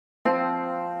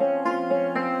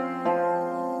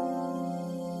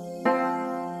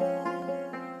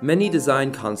Many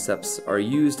design concepts are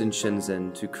used in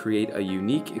Shinzen to create a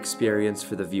unique experience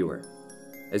for the viewer.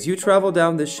 As you travel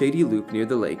down this shady loop near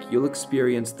the lake, you'll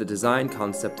experience the design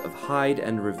concept of hide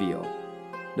and reveal.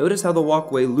 Notice how the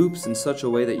walkway loops in such a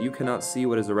way that you cannot see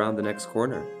what is around the next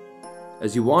corner.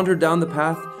 As you wander down the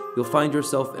path, you'll find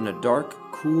yourself in a dark,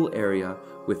 cool area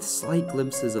with slight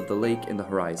glimpses of the lake in the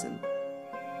horizon.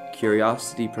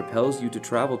 Curiosity propels you to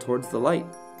travel towards the light.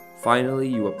 Finally,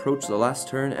 you approach the last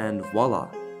turn and voila,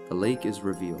 the lake is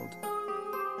revealed.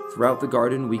 Throughout the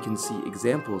garden, we can see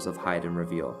examples of hide and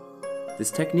reveal.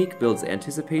 This technique builds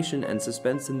anticipation and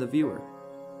suspense in the viewer.